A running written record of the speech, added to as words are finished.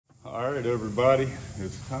All right, everybody,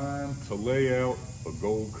 it's time to lay out a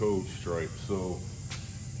gold cove stripe. So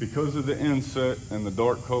because of the inset and the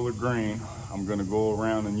dark color green, I'm gonna go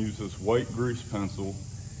around and use this white grease pencil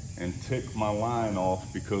and tick my line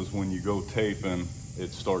off, because when you go taping,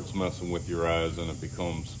 it starts messing with your eyes and it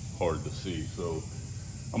becomes hard to see. So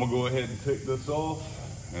I'm gonna go ahead and tick this off,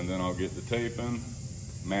 and then I'll get the taping,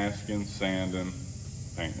 masking, sanding,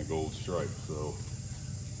 painting a gold stripe. So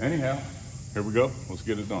anyhow, here we go, let's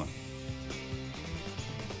get it done.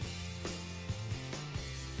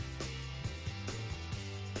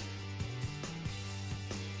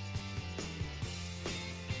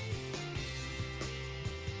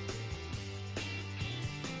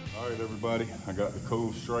 All right, everybody, I got the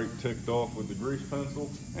cove stripe ticked off with the grease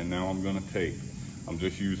pencil, and now I'm gonna tape. I'm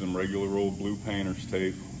just using regular old blue painter's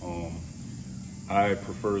tape. I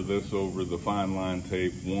prefer this over the fine line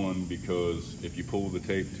tape, one, because if you pull the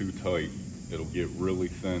tape too tight, it'll get really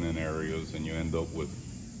thin in areas and you end up with,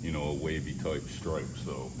 you know, a wavy type stripe.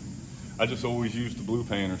 So I just always use the blue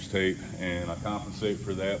painter's tape, and I compensate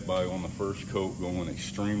for that by, on the first coat, going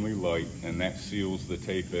extremely light, and that seals the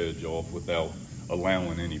tape edge off without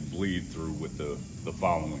allowing any bleed through with the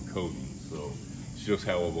following coating. So it's just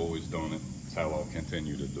how I've always done it. It's how I'll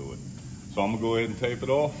continue to do it. So I'm gonna go ahead and tape it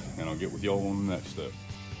off, and I'll get with y'all on the next step.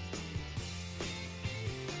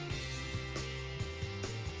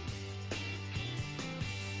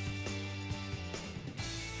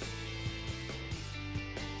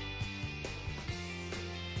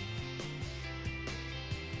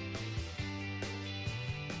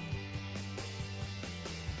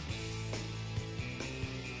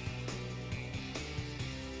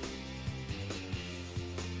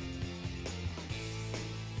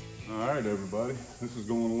 All right, everybody, this is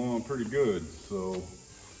going along pretty good. So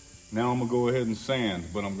now I'm gonna go ahead and sand,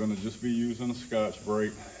 but I'm gonna just be using a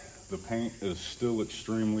Scotch-Brite. The paint is still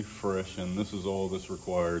extremely fresh, and this is all that's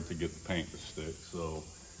required to get the paint to stick. So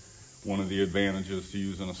one of the advantages to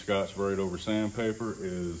using a Scotch-Brite over sandpaper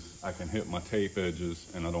is I can hit my tape edges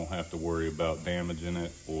and I don't have to worry about damaging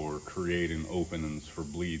it or creating openings for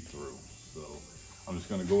bleed through. So I'm just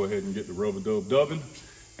gonna go ahead and get the rub-a-dub dubbing,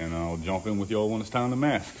 and I'll jump in with y'all when it's time to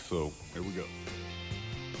mask. So here we go.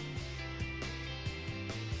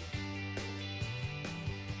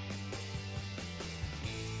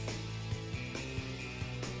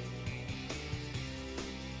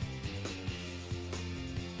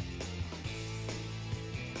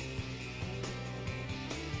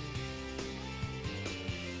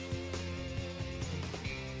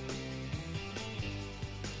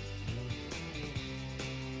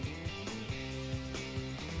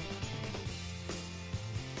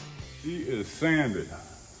 She is sanded.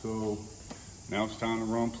 So now it's time to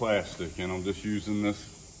run plastic, and I'm just using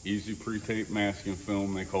this easy pre-tape masking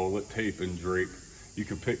film. They call it tape and drape. You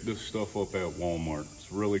can pick this stuff up at Walmart.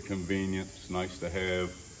 It's really convenient. It's nice to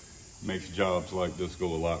have. Makes jobs like this go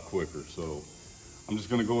a lot quicker. So I'm just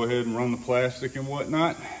gonna go ahead and run the plastic and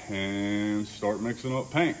whatnot and start mixing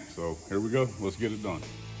up paint. So here we go, let's get it done.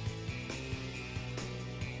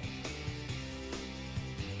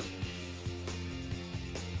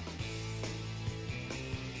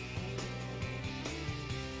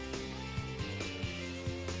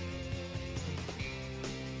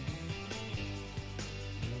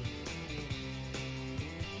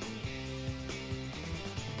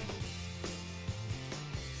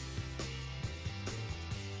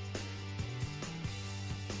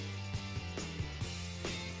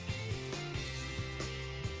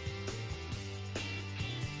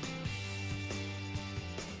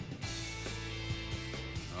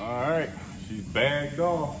 All right, she's bagged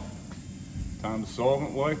off. Time to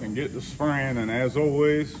solvent wipe and get to spraying. And as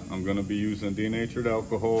always, I'm gonna be using denatured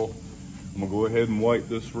alcohol. I'm gonna go ahead and wipe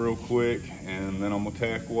this real quick, and then I'm gonna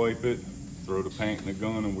tack wipe it, throw the paint in the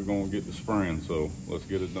gun, and we're gonna get to spraying. So let's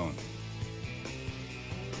get it done.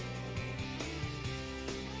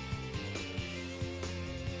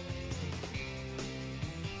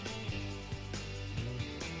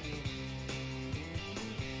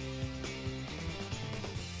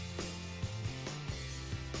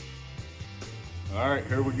 All right,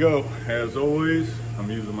 here we go. As always,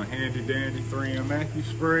 I'm using my handy dandy 3M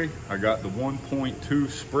accuspray. I got the 1.2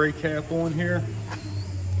 spray cap on here.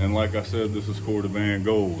 And like I said, this is cordovan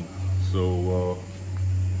gold. So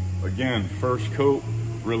again, first coat,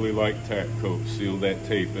 really light tack coat. Seal that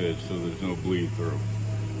tape edge so there's no bleed through.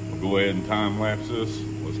 We'll go ahead and time lapse this.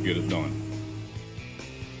 Let's get it done.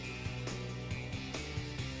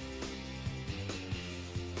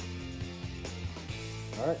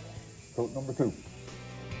 All right, coat number 2.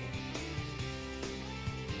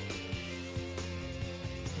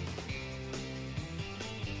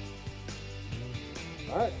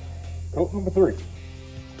 All right, coat number 3.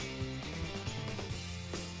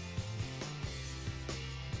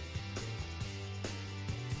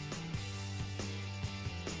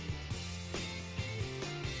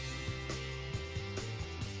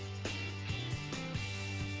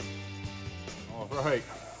 All right,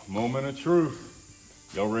 moment of truth.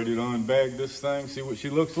 Y'all ready to unbag this thing, see what she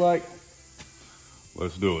looks like?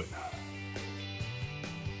 Let's do it.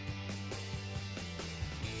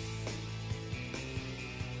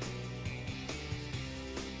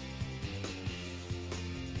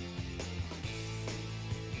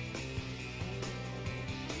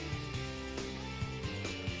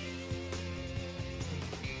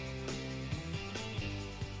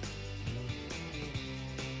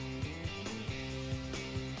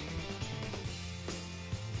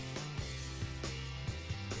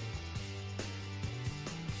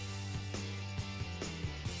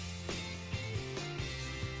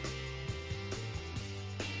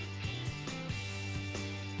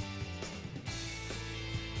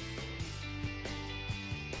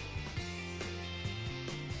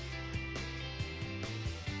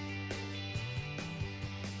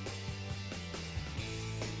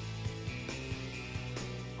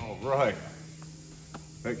 All right,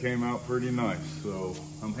 that came out pretty nice, so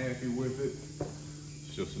I'm happy with it.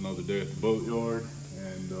 It's just another day at the boatyard,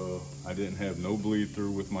 and I didn't have no bleed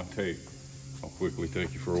through with my tape. I'll quickly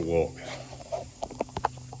take you for a walk.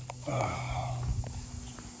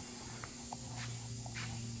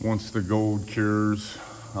 Once the gold cures,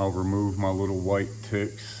 I'll remove my little white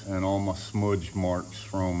ticks and all my smudge marks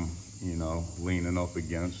from, you know, leaning up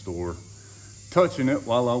against or touching it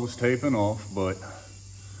while I was taping off, but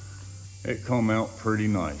it come out pretty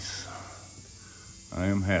nice. I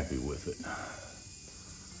am happy with it.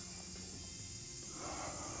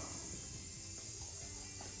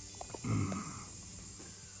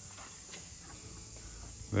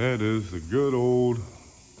 That is the good old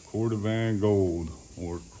cordovan gold,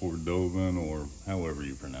 or cordovan, or however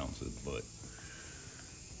you pronounce it, but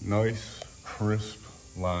nice crisp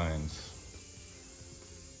lines.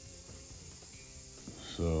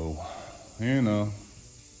 So, you know,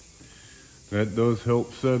 that does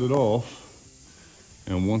help set it off.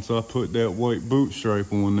 And once I put that white boot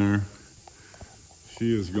stripe on there,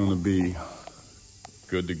 she is gonna be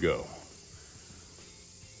good to go.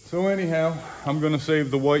 So anyhow, I'm gonna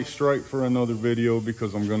save the white stripe for another video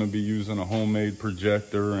because I'm gonna be using a homemade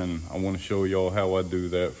projector, and I wanna show y'all how I do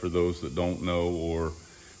that for those that don't know or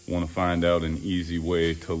wanna find out an easy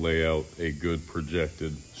way to lay out a good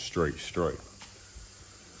projected straight stripe.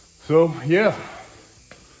 So yeah.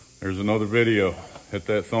 There's another video. Hit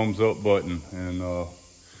that thumbs up button, and I'll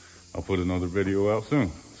put another video out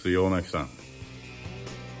soon. See y'all next time.